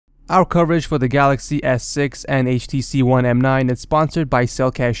Our coverage for the Galaxy S6 and HTC One M9 is sponsored by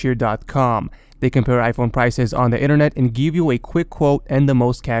sellcashier.com. They compare iPhone prices on the internet and give you a quick quote and the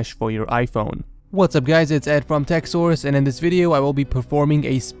most cash for your iPhone. What's up guys, it's Ed from TechSource, and in this video I will be performing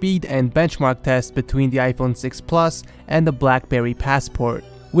a speed and benchmark test between the iPhone 6 Plus and the Blackberry Passport.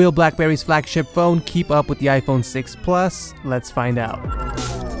 Will BlackBerry's flagship phone keep up with the iPhone 6 Plus? Let's find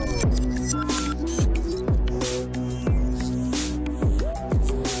out.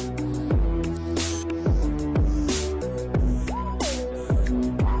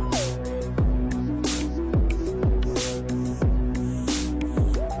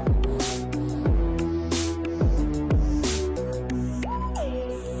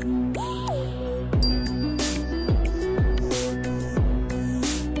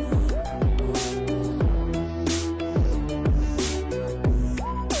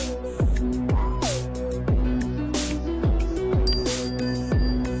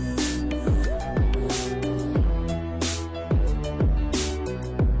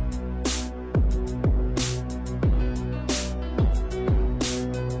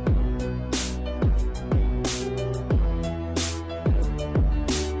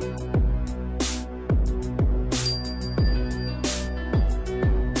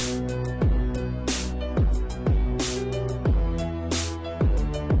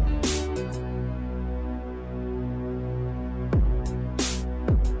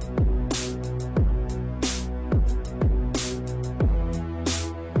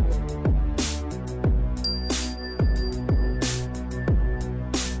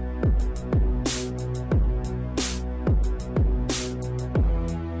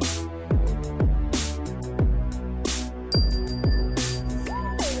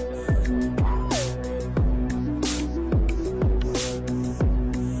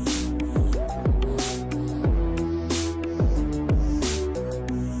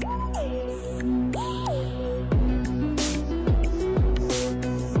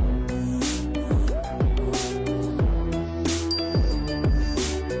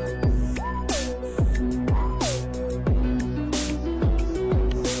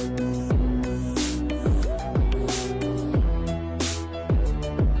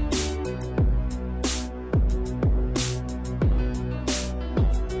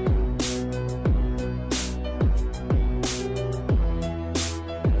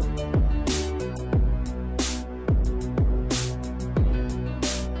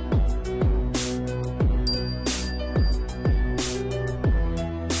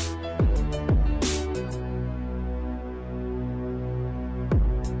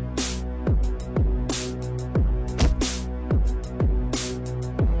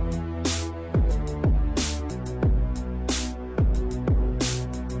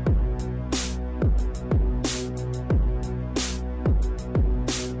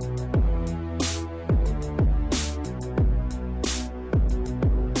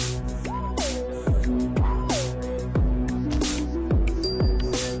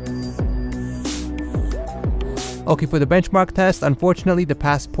 Okay, for the benchmark test, unfortunately the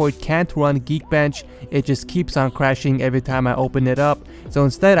Passport can't run Geekbench. It just keeps on crashing every time I open it up. So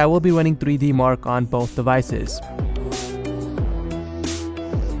instead I will be running 3D Mark on both devices.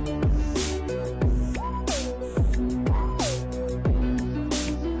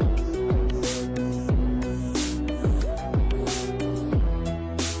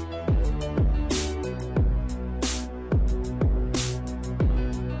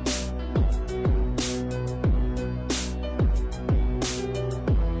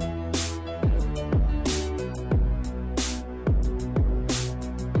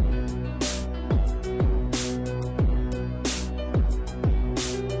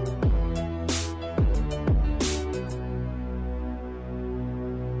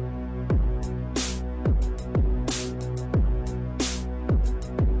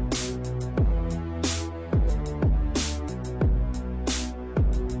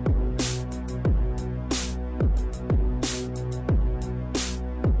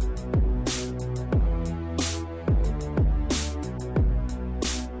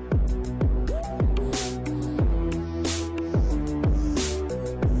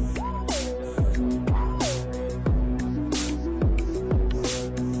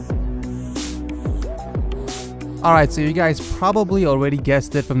 Alright, so you guys probably already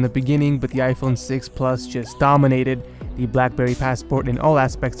guessed it from the beginning, but the iPhone 6 Plus just dominated the Blackberry Passport in all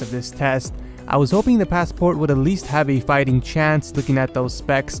aspects of this test. I was hoping the Passport would at least have a fighting chance looking at those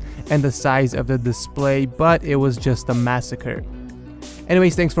specs and the size of the display, but it was just a massacre.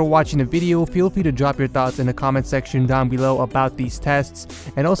 Anyways, thanks for watching the video. Feel free to drop your thoughts in the comment section down below about these tests,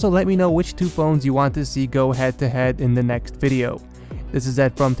 and also let me know which two phones you want to see go head to head in the next video. This is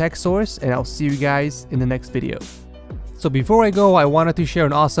Ed from TechSource, and I'll see you guys in the next video. So before I go, I wanted to share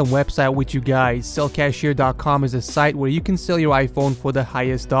an awesome website with you guys. Sellcashier.com is a site where you can sell your iPhone for the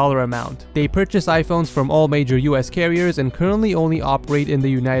highest dollar amount. They purchase iPhones from all major US carriers and currently only operate in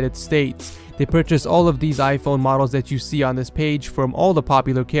the United States. They purchase all of these iPhone models that you see on this page from all the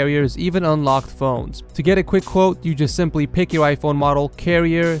popular carriers, even unlocked phones. To get a quick quote, you just simply pick your iPhone model,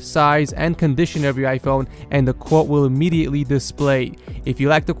 carrier, size, and condition of your iPhone, and the quote will immediately display. If you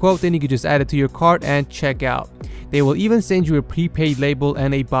like the quote, then you can just add it to your cart and check out. They will even send you a prepaid label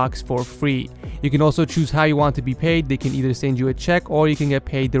and a box for free. You can also choose how you want to be paid. They can either send you a check or you can get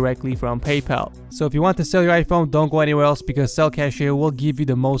paid directly from PayPal. So if you want to sell your iPhone, don't go anywhere else because Sellcashier will give you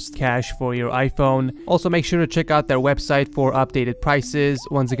the most cash for your iPhone. Also, make sure to check out their website for updated prices.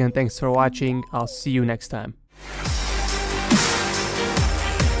 Once again, thanks for watching. I'll see you next time.